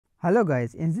Hello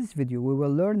guys, in this video we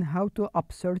will learn how to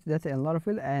upsert data in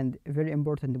Laravel, and a very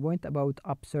important point about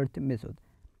upsert method.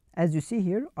 As you see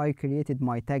here, I created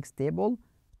my tags table,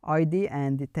 ID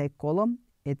and the tag column.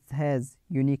 It has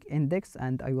unique index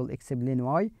and I will explain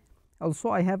why.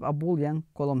 Also I have a boolean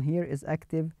column here is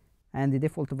active and the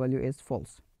default value is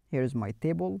false. Here is my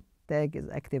table, tag is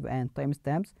active and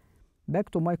timestamps.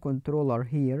 Back to my controller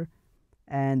here,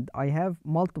 and I have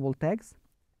multiple tags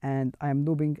and I am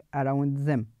looping around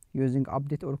them using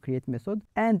update or create method,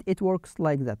 and it works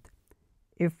like that.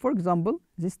 If for example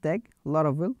this tag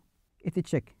Laravel, it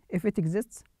check if it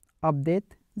exists,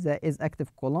 update the is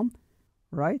active column,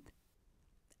 right,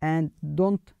 and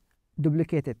don't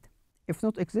duplicate it. If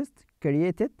not exist,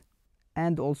 create it,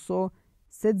 and also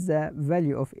set the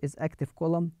value of is active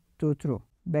column to true.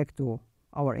 Back to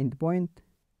our endpoint,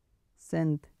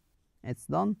 send, it's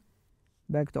done.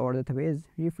 Back to our database,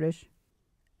 refresh,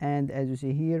 and as you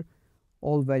see here,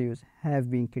 all values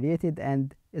have been created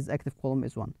and is active column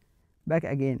is 1. Back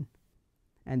again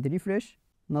and refresh,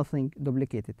 nothing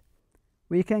duplicated.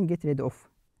 We can get rid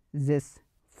of this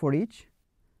for each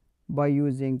by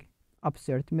using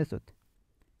upsert method.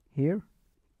 Here,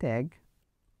 tag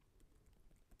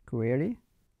query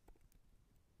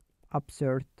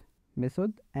upsert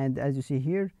method, and as you see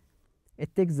here,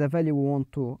 it takes the value we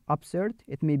want to upsert.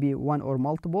 It may be one or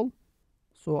multiple,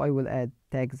 so I will add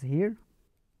tags here,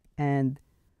 and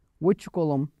which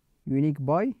column unique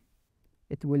by,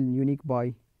 it will unique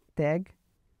by tag,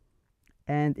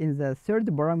 and in the third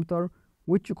parameter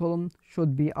which column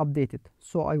should be updated,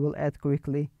 so I will add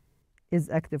quickly is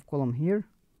active column here.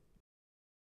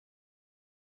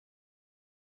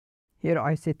 Here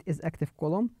I set is active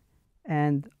column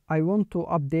and I want to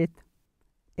update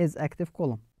is active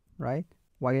column, right,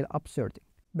 while upserting.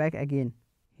 Back again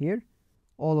here,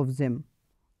 all of them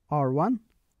are 1,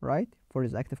 right, for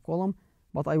is active column,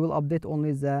 but I will update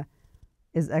only the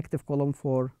is active column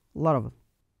for Laravel.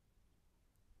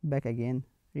 Back again,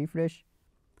 refresh,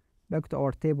 back to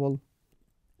our table,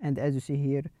 and as you see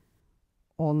here,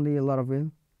 only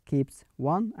Laravel keeps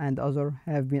 1 and other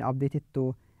have been updated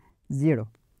to 0.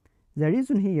 The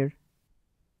reason here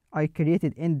I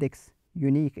created index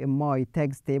unique in my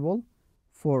tags table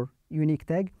for unique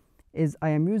tag is I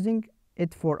am using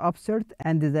it for upsert,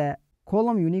 and the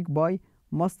column unique by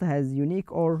must has unique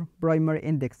or primary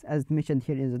index as mentioned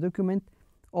here in the document.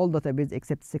 All database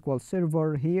except SQL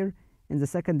Server here in the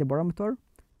second parameter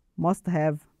must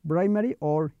have primary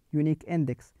or unique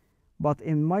index, but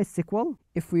in MySQL,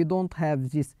 if we don't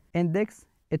have this index,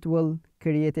 it will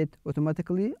create it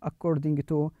automatically according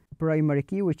to primary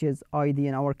key, which is ID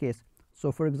in our case.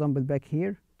 So for example, back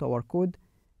here to our code,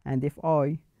 and if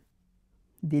I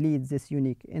delete this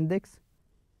unique index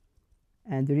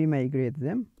and remigrate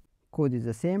them, code is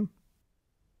the same,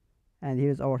 and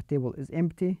here's our table is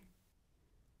empty.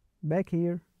 Back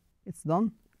here it's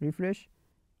done, refresh,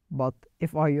 but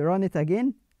if I run it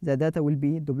again, the data will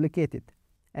be duplicated,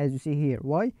 as you see here.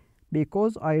 Why?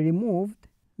 Because I removed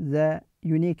the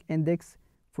unique index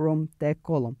from tag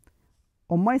column.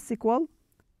 On MySQL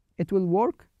it will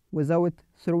work without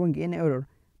throwing in error,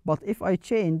 but if I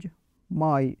change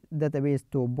my database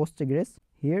to Postgres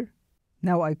here,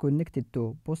 now I connected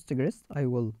to Postgres, I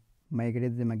will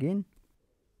migrate them again,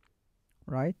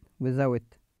 right, without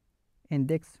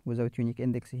index, without unique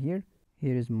index here.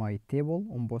 Here is my table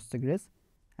on Postgres,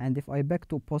 and if I back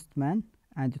to Postman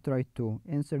and try to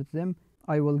insert them,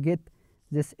 I will get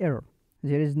this error.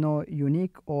 There is no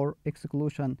unique or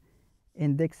exclusion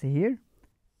index here,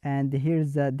 and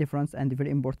here's the difference and very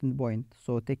important point.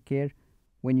 So take care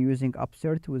when using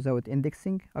upsert without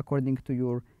indexing according to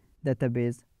your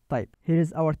database type. Here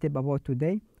is our tip about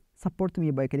today. Support me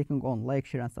by clicking on like,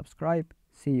 share and subscribe.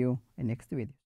 See you in next video.